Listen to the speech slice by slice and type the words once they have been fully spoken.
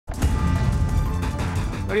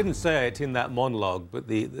I didn't say it in that monologue, but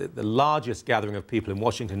the largest gathering of people in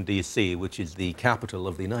Washington, D.C., which is the capital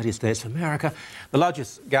of the United States of America, the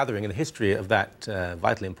largest gathering in the history of that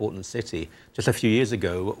vitally important city, just a few years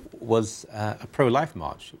ago, was a pro-life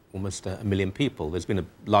march, almost a million people. There's been a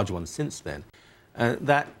larger one since then.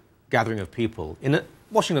 That gathering of people,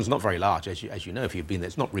 Washington's not very large, as you know, if you've been there.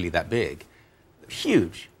 It's not really that big.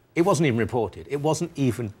 Huge. It wasn't even reported. It wasn't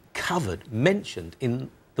even covered, mentioned in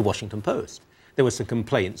the Washington Post. There were some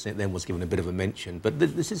complaints, and it then was given a bit of a mention. But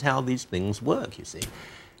this is how these things work, you see.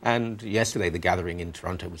 And yesterday, the gathering in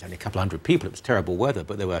Toronto was only a couple hundred people. It was terrible weather,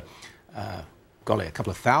 but there were, golly, a couple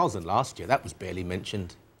of thousand last year. That was barely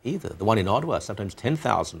mentioned either. The one in Ottawa, sometimes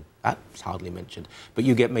 10,000. That's hardly mentioned. But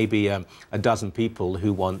you get maybe a dozen people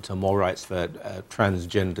who want more rights for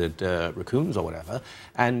transgendered raccoons or whatever,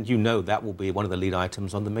 and you know that will be one of the lead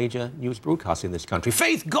items on the major news broadcast in this country.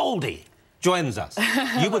 Faith Goldie joins us.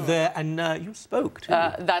 You were there and you spoke, too.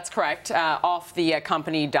 That's correct. Off the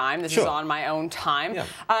company dime. This Sure. is on my own time.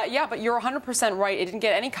 Yeah, but you're 100% right. It didn't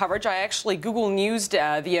get any coverage. I actually Google Newsed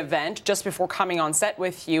the event just before coming on set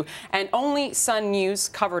with you, and only Sun News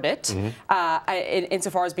covered it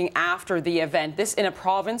insofar as being after the event. This in a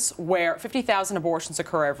province where 50,000 abortions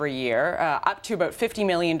occur every year, up to about $50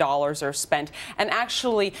 million are spent. And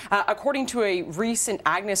actually, according to a recent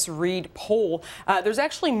Agnes Reid poll, there's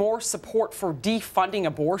actually more support for defunding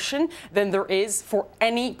abortion than there is for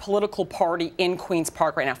any political party in Queen's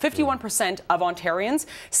Park right now. 51% of Ontarians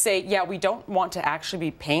say, yeah, we don't want to actually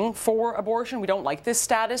be paying for abortion. We don't like this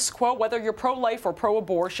status quo. Whether you're pro-life or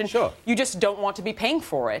pro-abortion, Sure. you just don't want to be paying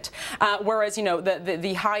for it. Whereas, you know,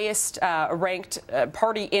 the highest ranked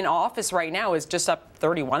party in office right now is just up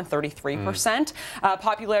 33%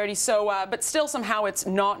 popularity. So, but still somehow it's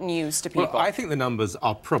not news to people. Well, I think the numbers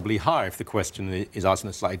are probably higher if the question is asked in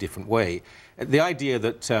a slightly different way. The idea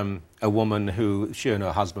that a woman who, she and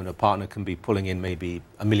her husband or partner can be pulling in maybe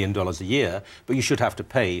 $1 million a year, but you should have to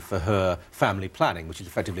pay for her family planning, which is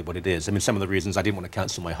effectively what it is. I mean, some of the reasons I didn't want to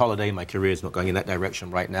cancel my holiday, my career is not going in that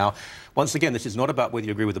direction right now. Once again, this is not about whether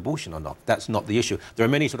you agree with abortion or not. That's not the issue. There are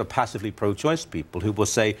many sort of passively pro-choice people who will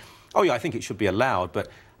say, oh, yeah, I think it should be allowed, but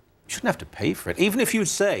you shouldn't have to pay for it. Even if you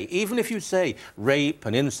say rape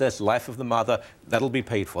and incest, life of the mother, that'll be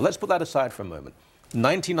paid for. Let's put that aside for a moment.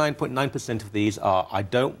 99.9% of these are, I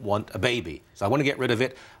don't want a baby, so I want to get rid of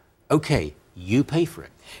it. Okay, you pay for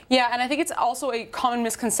it. Yeah, and I think it's also a common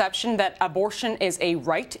misconception that abortion is a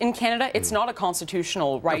right in Canada. It's not a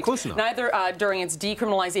constitutional right. Of course not. Neither during its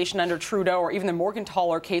decriminalization under Trudeau or even the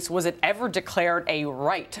Morgentaler case was it ever declared a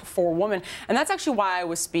right for women. And that's actually why I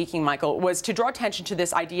was speaking, Michael, was to draw attention to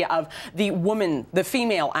this idea of the woman, the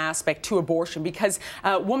female aspect to abortion, because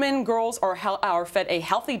women, girls are fed a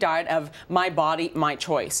healthy diet of my body, my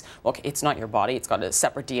choice. Look, it's not your body. It's got a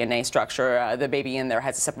separate DNA structure. The baby in there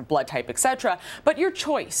has a separate blood type, etc. But your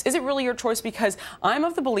choice. Is it really your choice? Because I'm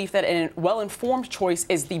of the belief that a well-informed choice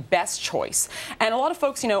is the best choice. And a lot of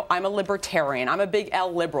folks, you know, I'm a libertarian. I'm a big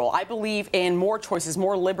L liberal. I believe in more choices,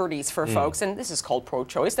 more liberties for folks, and this is called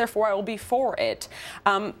pro-choice. Therefore, I will be for it.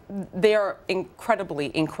 They are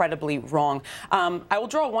incredibly, incredibly wrong. I'll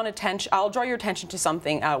draw your attention to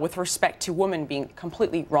something with respect to women being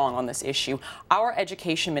completely wrong on this issue. Our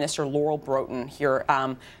Education Minister, Laurel Broughton, here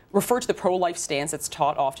referred to the pro-life stance that's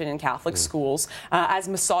taught often in Catholic schools as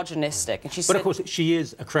misogynistic. And she said, but of course, she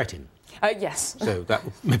is a cretin. Yes. So that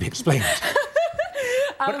will maybe explain it.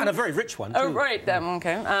 And a very rich one, too. Oh, right.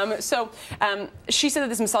 Okay. She said that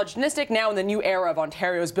this is misogynistic. Now, in the new era of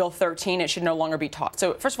Ontario's Bill 13, it should no longer be taught.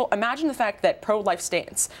 So, first of all, imagine the fact that pro-life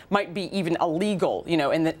stance might be even illegal, you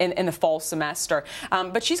know, in the fall semester.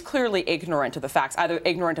 But she's clearly ignorant of the facts, either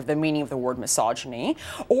ignorant of the meaning of the word misogyny,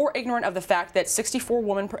 or ignorant of the fact that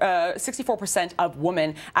 64% of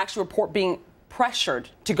women actually report being pressured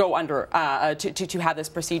to go under to have this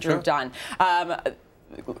procedure done.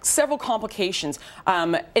 Several complications,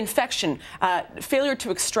 infection, failure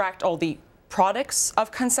to extract all the products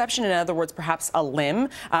of conception, in other words, perhaps a limb,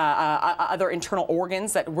 other internal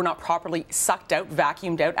organs that were not properly sucked out,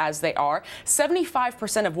 vacuumed out as they are.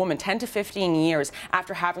 75% of women, 10 to 15 years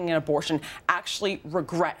after having an abortion, actually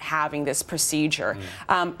regret having this procedure.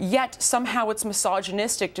 Yet somehow it's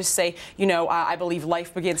misogynistic to say, you know, I believe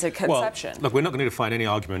life begins at conception. Well, look, we're not going to find any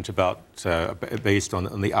argument about based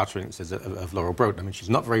on the utterances of Laurel Broughton. I mean, she's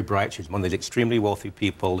not very bright. She's one of these extremely wealthy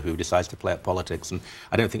people who decides to play at politics, and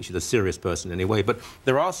I don't think she's a serious person in any way. But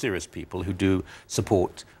there are serious people who do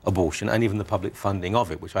support abortion and even the public funding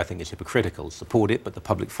of it, which I think is hypocritical. Support it, but the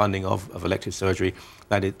public funding of elective surgery,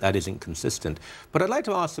 that is inconsistent. But I'd like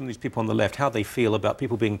to ask some of these people on the left how they feel about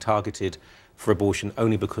people being targeted for abortion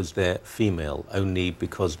only because they're female, only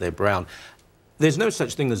because they're brown. There's no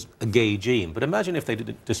such thing as a gay gene, but imagine if they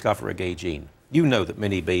did discover a gay gene. You know that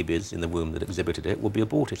many babies in the womb that exhibited it will be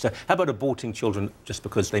aborted. So how about aborting children just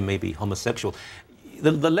because they may be homosexual?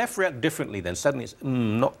 The left react differently then. Suddenly it's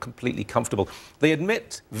not completely comfortable. They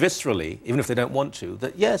admit viscerally, even if they don't want to,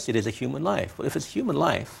 that yes, it is a human life. But if it's human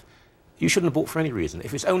life, you shouldn't abort for any reason.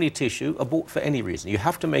 If it's only tissue, abort for any reason. You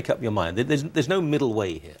have to make up your mind. There's no middle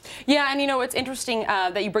way here. Yeah, and you know, it's interesting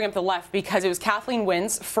that you bring up the left, because it was Kathleen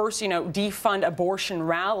Wynne's first, you know, defund abortion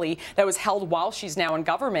rally that was held while she's now in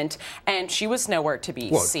government, and she was nowhere to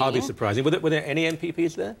be seen. Hardly surprising. Were there any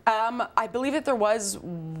MPPs there? I believe that there was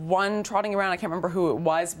one trotting around. I can't remember who it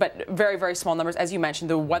was, but very, very small numbers. As you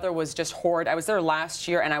mentioned, the weather was just horrid. I was there last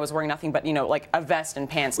year, and I was wearing nothing but, you know, like a vest and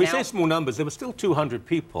pants. We say small numbers. There were still 200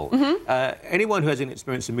 people. Anyone who has any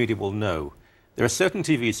experience in media will know there are certain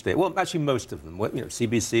TV stations, well, actually most of them, you know,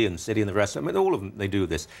 CBC and City and the rest, I mean, all of them, they do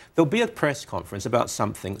this. There'll be a press conference about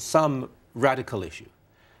something, some radical issue,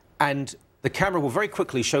 and the camera will very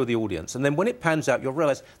quickly show the audience, and then when it pans out, you'll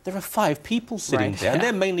realize there are 5 people sitting there, and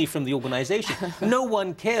they're mainly from the organization. No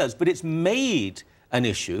one cares, but it's made an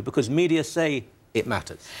issue because media say it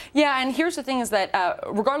matters. Yeah, and here's the thing is that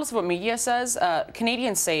regardless of what media says,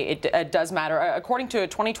 Canadians say it does matter. According to a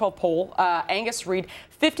 2012 poll, Angus Reid,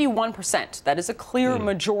 51%, that is a clear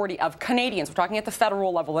majority of Canadians, we're talking at the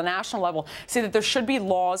federal level, the national level, say that there should be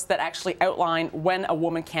laws that actually outline when a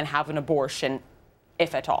woman can have an abortion,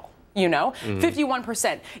 if at all. You know,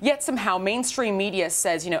 51%. Yet somehow mainstream media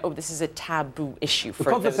says, you know, oh, this is a taboo issue. The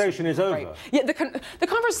conversation is over. Right. Yeah, the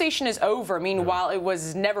conversation is over. Meanwhile, it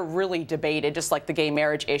was never really debated, just like the gay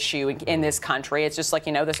marriage issue in this country. It's just like,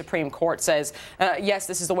 you know, the Supreme Court says, yes,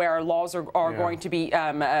 this is the way our laws are going to be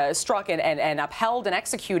struck and upheld and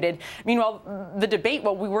executed. Meanwhile, the debate,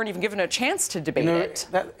 well, we weren't even given a chance to debate it.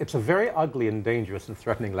 It's a very ugly and dangerous and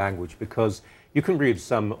threatening language, because you can read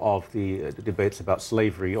some of the debates about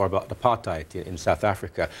slavery or about apartheid in South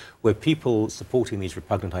Africa, where people supporting these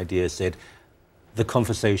repugnant ideas said, the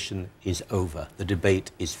conversation is over, the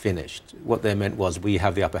debate is finished. What they meant was, we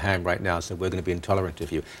have the upper hand right now, so we're going to be intolerant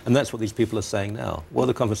of you. And that's what these people are saying now. Well,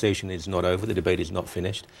 the conversation is not over, the debate is not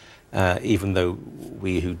finished, even though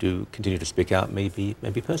we who do continue to speak out may be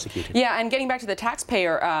persecuted. Yeah, and getting back to the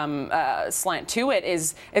taxpayer slant to it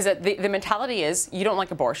is that the mentality is, you don't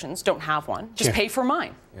like abortions, don't have one, just pay for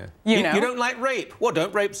mine. Yeah. You know? You don't like rape, well,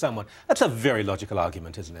 don't rape someone. That's a very logical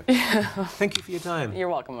argument, isn't it? Thank you for your time. You're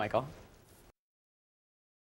welcome, Michael.